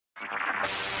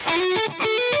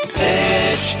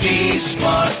HT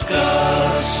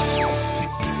Smartcast.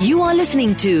 You are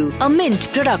listening to a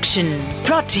Mint production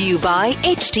brought to you by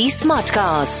HT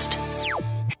Smartcast.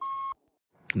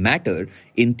 Matter,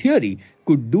 in theory,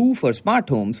 could do for smart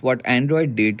homes what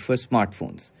Android did for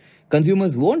smartphones.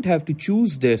 Consumers won't have to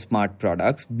choose their smart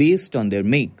products based on their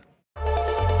make.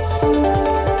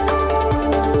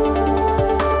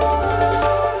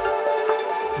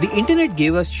 The internet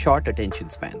gave us short attention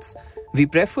spans. We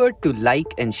preferred to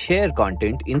like and share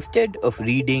content instead of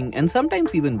reading and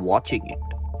sometimes even watching it.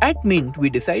 At Mint, we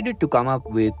decided to come up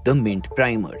with the Mint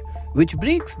Primer, which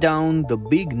breaks down the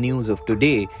big news of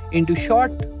today into short,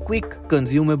 quick,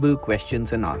 consumable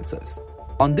questions and answers.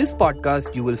 On this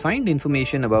podcast, you will find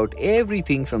information about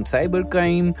everything from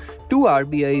cybercrime to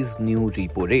RBI's new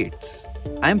repo rates.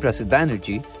 I'm Prasid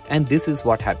Banerjee, and this is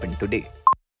what happened today.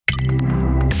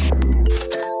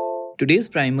 Today's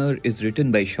primer is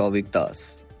written by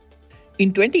Shouvik.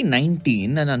 In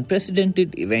 2019, an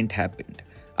unprecedented event happened.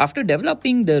 After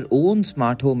developing their own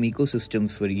smart home ecosystems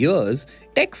for years,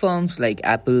 tech firms like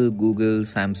Apple, Google,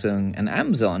 Samsung, and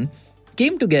Amazon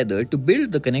came together to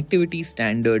build the Connectivity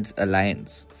Standards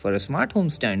Alliance for a smart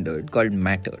home standard called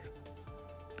Matter.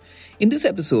 In this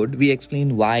episode, we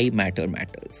explain why Matter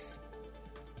matters.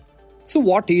 So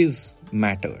what is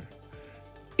Matter?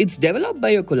 It's developed by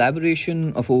a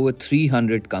collaboration of over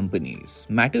 300 companies.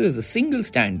 Matter is a single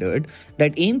standard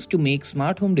that aims to make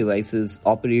smart home devices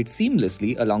operate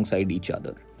seamlessly alongside each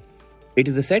other. It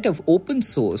is a set of open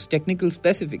source technical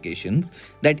specifications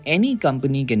that any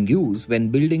company can use when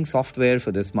building software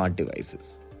for their smart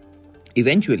devices.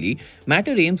 Eventually,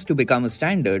 Matter aims to become a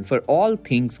standard for all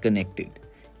things connected.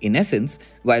 In essence,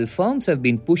 while firms have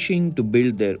been pushing to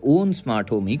build their own smart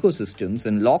home ecosystems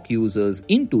and lock users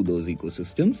into those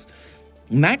ecosystems,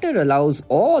 Matter allows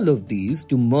all of these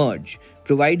to merge,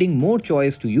 providing more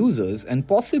choice to users and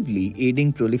possibly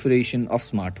aiding proliferation of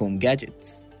smart home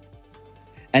gadgets.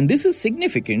 And this is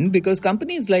significant because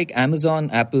companies like Amazon,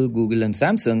 Apple, Google, and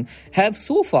Samsung have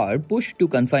so far pushed to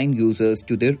confine users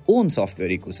to their own software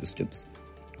ecosystems.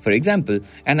 For example,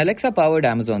 an Alexa-powered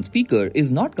Amazon speaker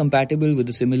is not compatible with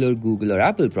a similar Google or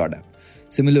Apple product.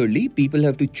 Similarly, people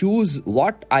have to choose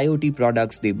what IoT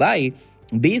products they buy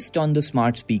based on the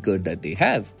smart speaker that they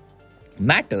have.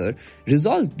 Matter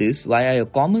resolves this via a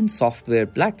common software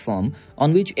platform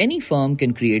on which any firm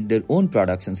can create their own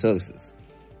products and services.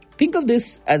 Think of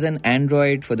this as an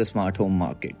Android for the smart home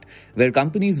market, where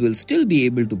companies will still be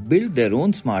able to build their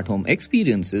own smart home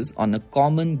experiences on a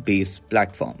common base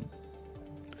platform.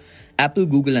 Apple,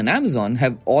 Google, and Amazon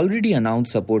have already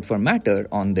announced support for Matter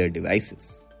on their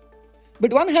devices.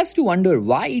 But one has to wonder,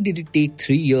 why did it take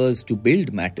 3 years to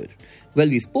build Matter? Well,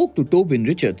 we spoke to Tobin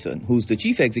Richardson, who's the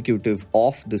chief executive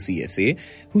of the CSA,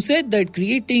 who said that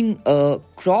creating a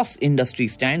cross-industry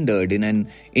standard in an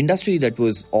industry that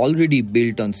was already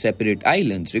built on separate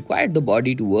islands required the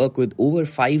body to work with over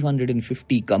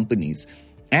 550 companies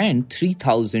and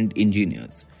 3,000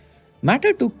 engineers.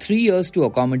 Matter took 3 years to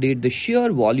accommodate the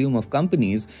sheer volume of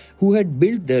companies who had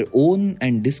built their own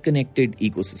and disconnected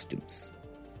ecosystems.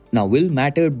 Now, will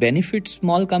Matter benefit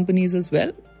small companies as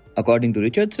well? According to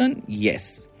Richardson,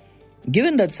 yes.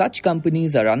 Given that such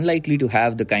companies are unlikely to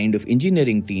have the kind of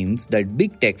engineering teams that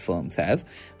big tech firms have,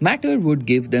 Matter would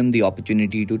give them the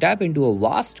opportunity to tap into a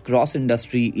vast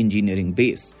cross-industry engineering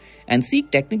base and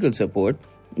seek technical support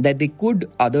that they could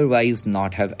otherwise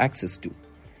not have access to.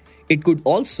 It could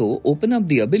also open up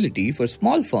the ability for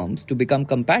small firms to become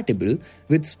compatible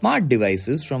with smart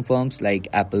devices from firms like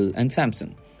Apple and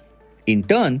Samsung. In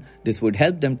turn, this would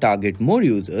help them target more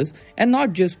users and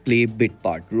not just play bit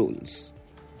part roles.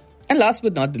 And last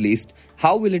but not the least,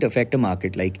 how will it affect a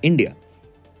market like India?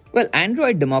 Well,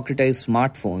 Android democratized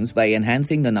smartphones by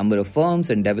enhancing the number of firms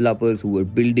and developers who were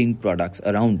building products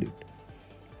around it.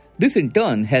 This in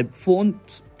turn helped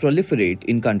phones proliferate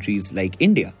in countries like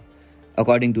India.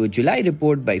 According to a July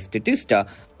report by Statista,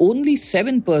 only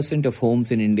 7% of homes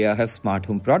in India have smart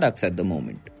home products at the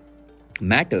moment.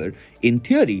 Matter, in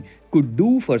theory, could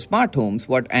do for smart homes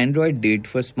what Android did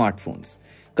for smartphones.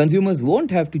 Consumers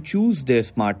won't have to choose their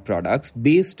smart products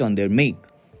based on their make.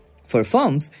 For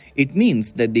firms, it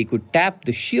means that they could tap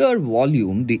the sheer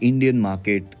volume the Indian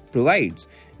market provides,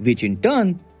 which in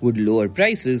turn would lower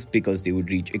prices because they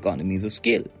would reach economies of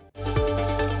scale.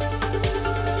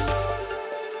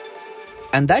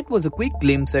 And that was a quick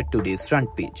glimpse at today's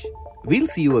front page. We'll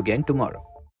see you again tomorrow.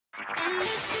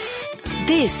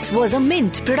 This was a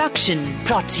Mint production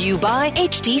brought to you by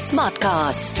HT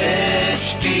Smartcast.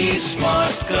 HT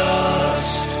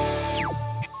Smartcast.